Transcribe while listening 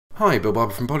Hi, Bill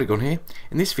Barber from Poliigon here.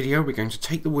 In this video we're going to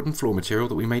take the wooden floor material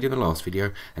that we made in the last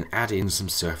video and add in some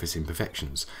surface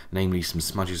imperfections, namely some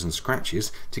smudges and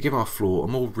scratches, to give our floor a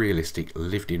more realistic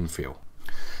lived-in feel.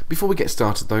 Before we get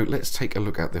started though, let's take a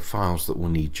look at the files that we'll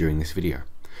need during this video.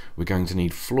 We're going to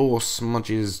need floor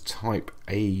smudges type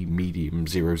A medium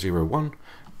 001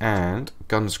 and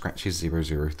gun scratches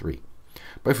 003,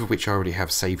 both of which I already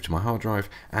have saved to my hard drive,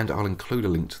 and I'll include a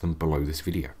link to them below this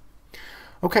video.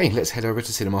 Okay, let's head over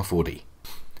to Cinema 4D.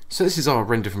 So this is our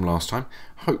render from last time.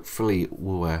 Hopefully it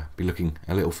will be looking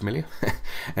a little familiar.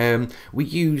 We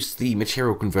used the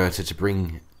material converter to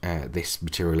bring this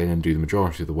material in and do the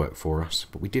majority of the work for us,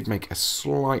 but we did make a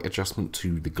slight adjustment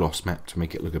to the gloss map to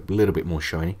make it look a little bit more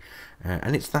shiny,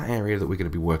 and it's that area that we're going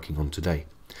to be working on today.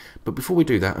 But before we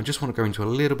do that, I just want to go into a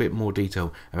little bit more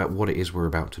detail about what it is we're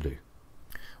about to do.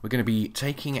 We're going to be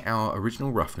taking our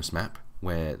original roughness map,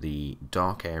 where the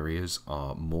dark areas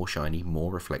are more shiny,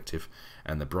 more reflective,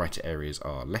 and the brighter areas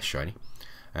are less shiny.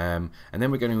 And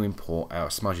then we're going to import our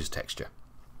smudges texture.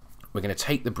 We're going to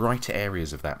take the brighter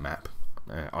areas of that map,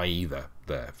 i.e. the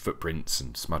footprints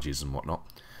and smudges and whatnot,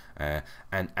 and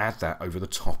add that over the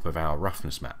top of our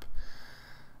roughness map.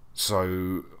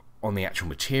 So on the actual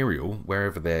material,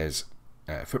 wherever there's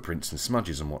footprints and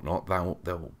smudges and whatnot,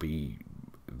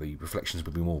 the reflections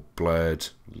will be more blurred,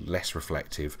 less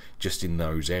reflective, just in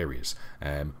those areas,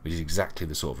 which is exactly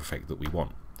the sort of effect that we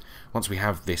want. Once we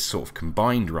have this sort of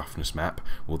combined roughness map,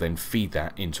 we'll then feed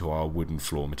that into our wooden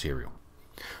floor material.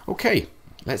 Okay,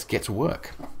 let's get to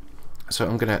work. So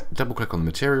I'm going to double click on the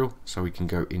material so we can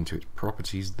go into its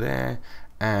properties there,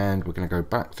 and we're going to go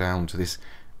back down to this.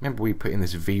 Remember we put in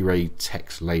this V-Ray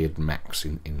text layered max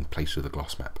in place of the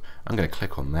gloss map. I'm going to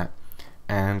click on that,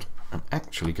 and I'm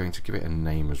actually going to give it a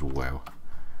name as well,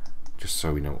 just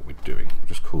so we know what we're doing. We'll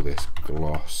just call this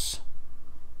gloss.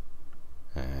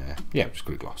 Yeah, just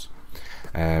call it gloss.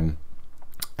 And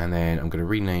then I'm going to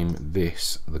rename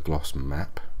this the gloss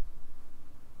map.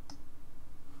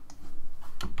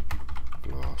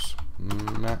 Gloss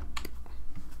map.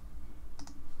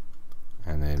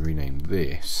 And then rename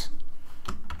this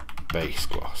base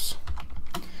gloss,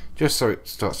 just so it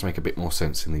starts to make a bit more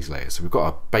sense in these layers. So we've got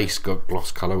our base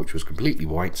gloss color, which was completely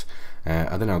white,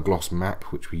 and then our gloss map,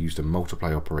 which we used a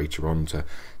multiply operator on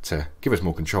to give us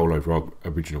more control over our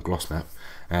original gloss map,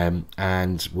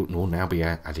 and we'll now be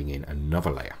adding in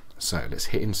another layer. So let's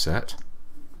hit insert.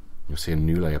 You'll see a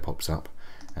new layer pops up,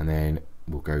 and then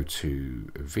we'll go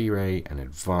to V-Ray and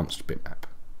advanced bitmap,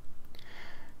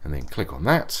 and then click on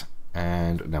that,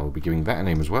 and now we'll be giving that a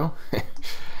name as well.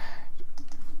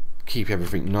 Keep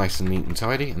everything nice and neat and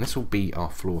tidy, and this will be our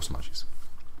floor smudges.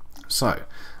 So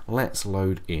let's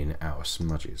load in our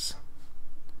smudges,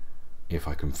 if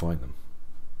I can find them.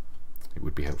 It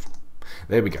would be helpful.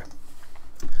 There we go.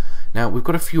 Now we've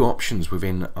got a few options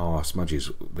within our smudges.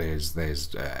 There's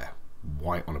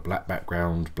white on a black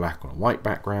background, black on a white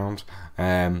background,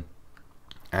 and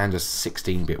a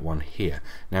 16-bit one here.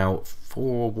 Now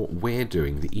for what we're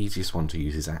doing, the easiest one to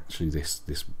use is actually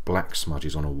this black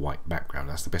smudges on a white background.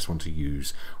 That's the best one to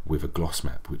use with a gloss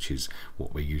map, which is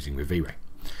what we're using with V-Ray.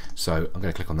 So I'm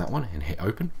going to click on that one and hit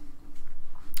open,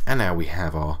 and now we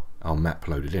have our map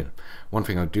loaded in. One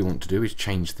thing I do want to do is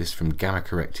change this from gamma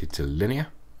corrected to linear.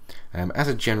 As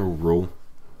a general rule,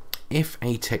 if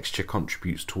a texture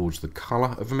contributes towards the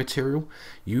color of a material,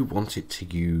 you want it to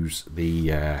use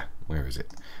the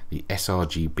the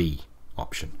sRGB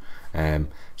option.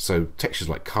 So textures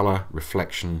like color,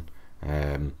 reflection,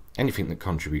 anything that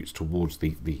contributes towards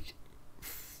the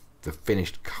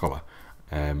finished color,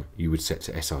 you would set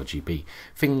to sRGB.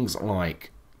 Things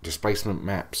like displacement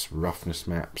maps, roughness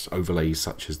maps, overlays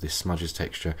such as this smudges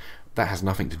texture, that has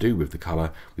nothing to do with the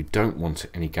color. We don't want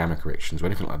any gamma corrections or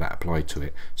anything like that applied to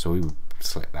it, so we would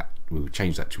select that. We would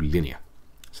change that to linear.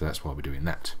 So that's why we're doing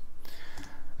that.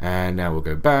 And now we'll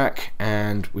go back,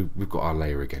 and we've got our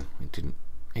layer again.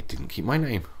 It didn't keep my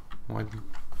name. Why?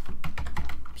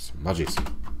 Smudges.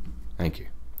 Thank you.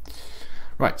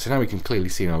 Right, so now we can clearly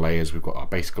see in our layers we've got our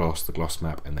base gloss, the gloss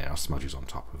map, and then our smudges on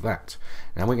top of that.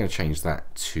 Now we're going to change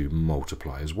that to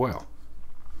multiply as well.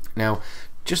 Now,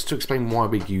 just to explain why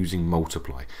we're using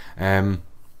multiply.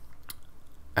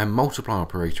 A multiply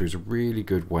operator is a really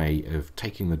good way of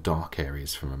taking the dark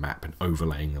areas from a map and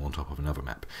overlaying them on top of another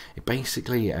map. It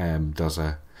basically does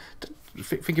a...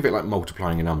 Think of it like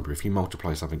multiplying a number. If you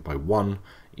multiply something by 1,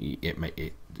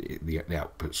 the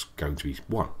output's going to be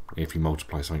 1. If you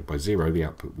multiply something by 0, the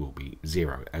output will be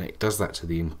 0. And it does that to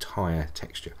the entire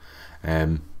texture.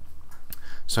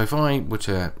 So if I were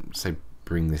to, say,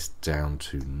 bring this down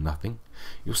to nothing,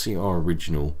 you'll see our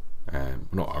original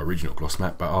not our original gloss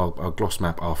map, but our gloss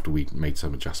map after we made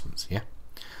some adjustments, yeah?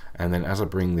 And then as I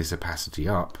bring this opacity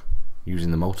up,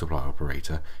 using the multiply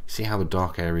operator, you see how the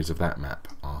dark areas of that map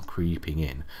are creeping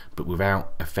in, but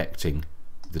without affecting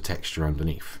the texture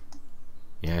underneath.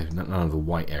 Yeah, none of the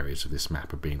white areas of this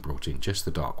map are being brought in, just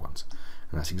the dark ones.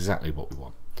 And that's exactly what we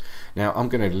want. Now I'm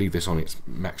going to leave this on its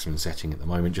maximum setting at the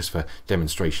moment just for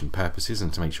demonstration purposes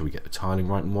and to make sure we get the tiling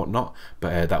right and whatnot,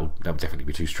 but that'll definitely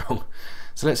be too strong.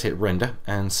 So let's hit render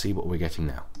and see what we're getting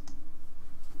now.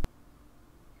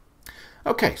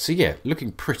 Okay, so yeah,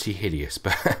 looking pretty hideous,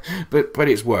 but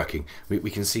it's working. We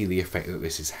can see the effect that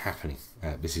this is happening.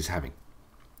 This is having.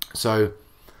 So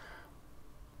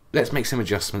let's make some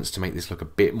adjustments to make this look a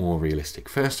bit more realistic.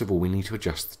 First of all, we need to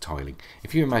adjust the tiling.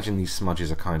 If you imagine these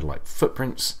smudges are kind of like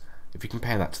footprints, if you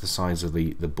compare that to the size of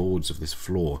the boards of this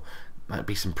floor, that'd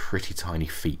be some pretty tiny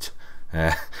feet.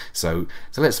 So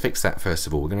let's fix that first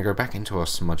of all. We're going to go back into our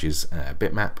smudges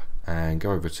bitmap and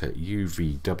go over to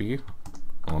UVW.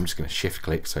 Oh, I'm just going to shift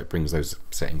click so it brings those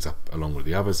settings up along with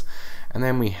the others. And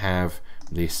then we have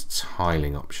this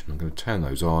tiling option. I'm going to turn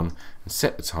those on and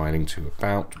set the tiling to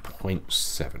about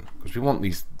 0.7 because we want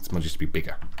these smudges to be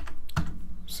bigger,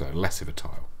 so less of a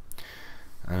tile.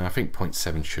 And I think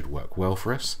 0.7 should work well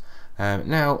for us.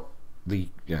 Now the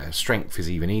strength is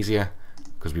even easier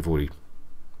because we've already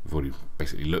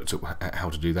basically looked at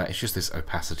how to do that. It's just this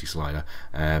opacity slider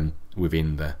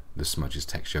within the smudges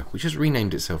texture, which has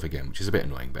renamed itself again, which is a bit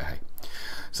annoying, but hey.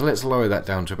 So let's lower that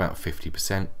down to about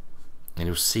 50%. And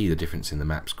you'll see the difference in the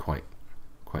maps quite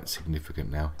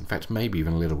significant now. In fact, maybe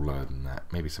even a little lower than that.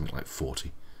 Maybe something like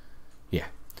 40. Yeah.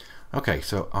 Okay,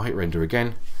 so I'll hit render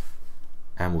again,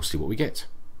 and we'll see what we get.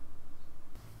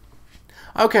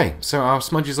 Okay, so our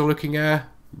smudges are looking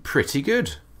pretty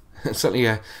good.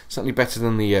 certainly better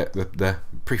than the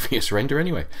previous render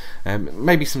anyway.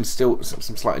 Maybe some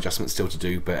slight adjustments still to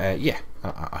do, but yeah,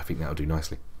 I think that'll do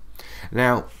nicely.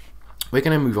 Now we're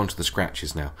going to move on to the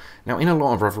scratches now. Now, in a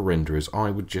lot of other renderers,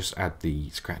 I would just add the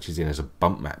scratches in as a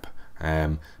bump map.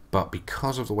 But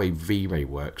because of the way V-Ray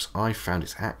works, I found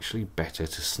it's actually better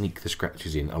to sneak the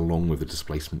scratches in along with the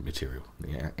displacement material.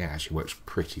 Yeah, it actually works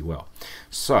pretty well.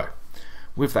 So,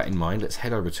 with that in mind, let's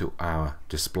head over to our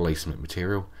displacement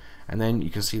material, and then you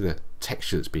can see the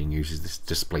texture that's being used is this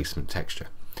displacement texture.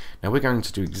 Now, we're going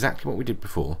to do exactly what we did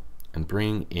before and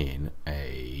bring in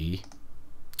a...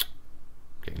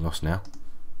 getting lost now.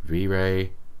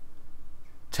 V-Ray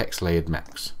text layered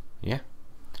max. Yeah.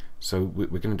 So we're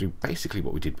going to do basically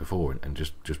what we did before and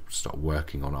just start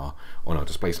working on our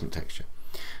displacement texture.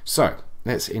 So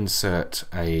let's insert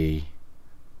another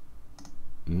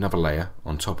layer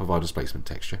on top of our displacement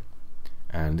texture,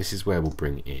 and this is where we'll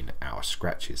bring in our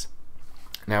scratches.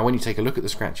 Now, when you take a look at the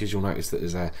scratches, you'll notice that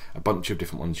there's a bunch of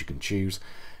different ones you can choose.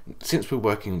 Since we're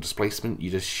working on displacement,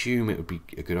 you'd assume it would be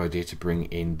a good idea to bring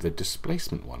in the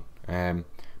displacement one.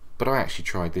 But I actually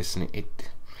tried this and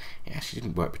it actually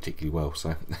didn't work particularly well,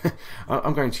 so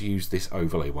I'm going to use this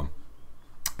overlay one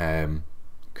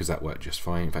because that worked just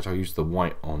fine. In fact, I used the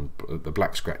white on the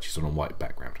black scratches on a white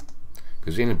background,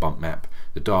 because in a bump map,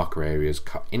 the darker areas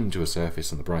cut into a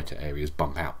surface and the brighter areas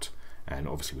bump out. And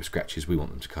obviously with scratches, we want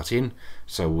them to cut in,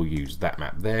 so we'll use that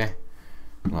map there,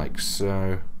 like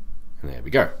so. And there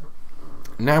we go.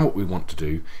 Now what we want to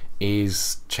do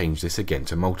is change this again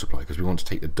to multiply, because we want to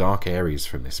take the dark areas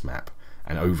from this map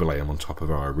and overlay them on top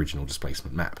of our original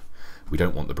displacement map. We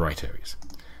don't want the bright areas.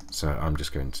 So I'm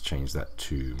just going to change that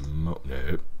to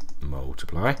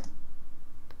multiply.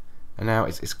 And now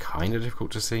it's kind of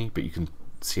difficult to see, but you can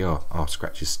see our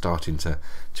scratches starting to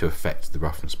affect the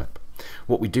roughness map.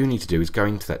 What we do need to do is go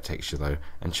into that texture though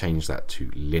and change that to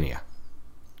linear,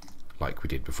 like we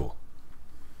did before.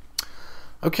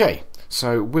 Okay,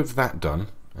 so with that done,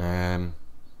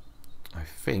 I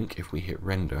think if we hit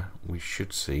render, we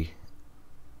should see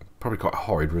probably quite a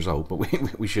horrid result, but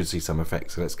we should see some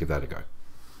effects, so let's give that a go.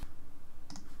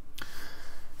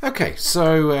 Okay,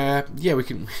 so yeah, we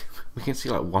can see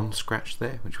like one scratch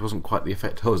there, which wasn't quite the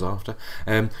effect I was after.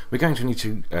 We're going to need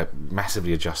to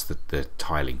massively adjust the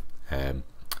tiling.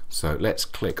 So let's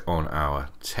click on our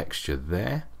texture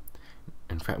there.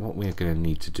 In fact, what we're going to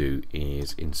need to do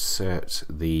is insert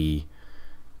the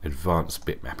advanced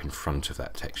bitmap in front of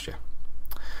that texture.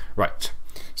 Right,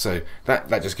 so that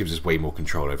just gives us way more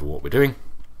control over what we're doing.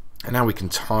 And now we can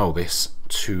tile this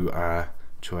to our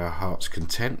heart's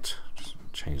content. Just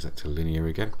change that to linear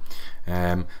again.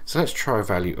 So let's try a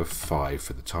value of 5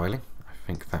 for the tiling. I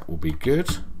think that will be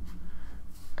good.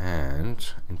 And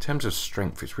in terms of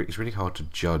strength, it's really hard to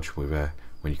judge with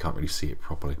when you can't really see it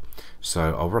properly.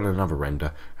 So I'll run another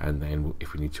render, and then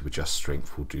if we need to adjust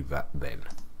strength, we'll do that then.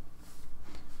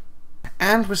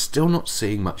 and we're still not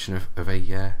seeing much of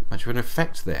an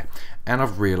effect there, and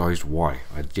I've realised why.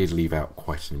 I did leave out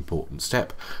quite an important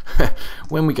step.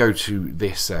 When we go to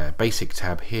this basic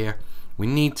tab here, we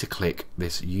need to click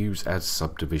this Use as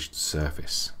Subdivision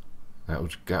Surface.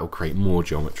 That'll create more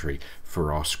geometry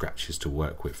for our scratches to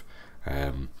work with,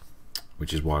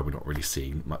 which is why we're not really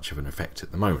seeing much of an effect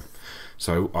at the moment.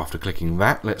 So after clicking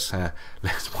that, let's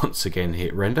once again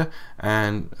hit render,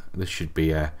 and this should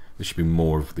be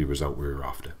more of the result we were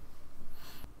after.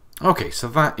 Okay, so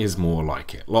that is more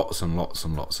like it. Lots and lots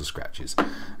and lots of scratches.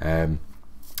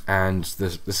 And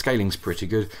the scaling's pretty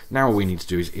good. Now all we need to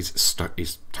do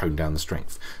is tone down the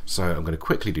strength. So I'm going to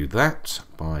quickly do that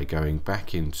by going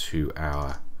back into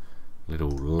our little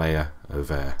layer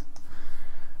of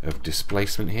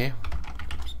displacement here.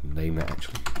 Let's name that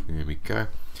actually. There we go.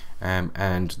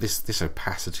 And this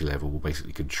opacity level will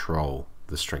basically control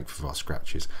the strength of our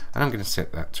scratches. And I'm going to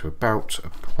set that to about a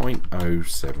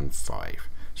 0.075.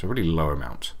 So a really low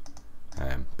amount.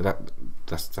 But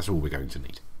that's all we're going to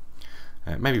need.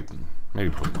 Maybe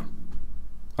 0.1.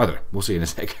 I don't know, we'll see in a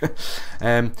sec.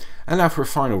 And now for a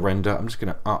final render, I'm just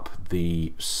going to up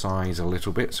the size a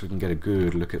little bit so we can get a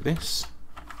good look at this.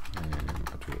 I'll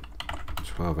do it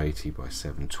 1280 by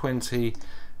 720,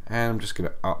 and I'm just going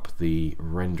to up the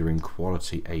rendering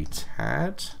quality a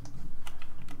tad.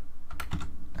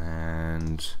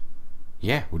 And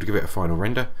yeah, we'll give it a final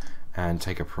render and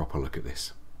take a proper look at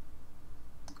this.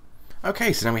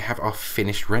 Okay, so now we have our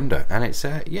finished render, and it's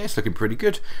looking pretty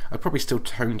good. I'd probably still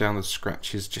tone down the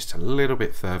scratches just a little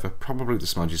bit further, probably the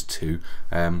smudges too,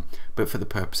 but for the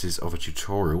purposes of a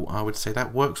tutorial, I would say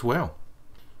that works well.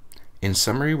 In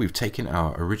summary, we've taken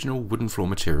our original wooden floor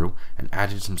material and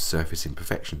added some surface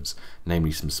imperfections,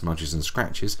 namely some smudges and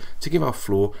scratches, to give our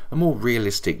floor a more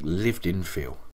realistic lived-in feel.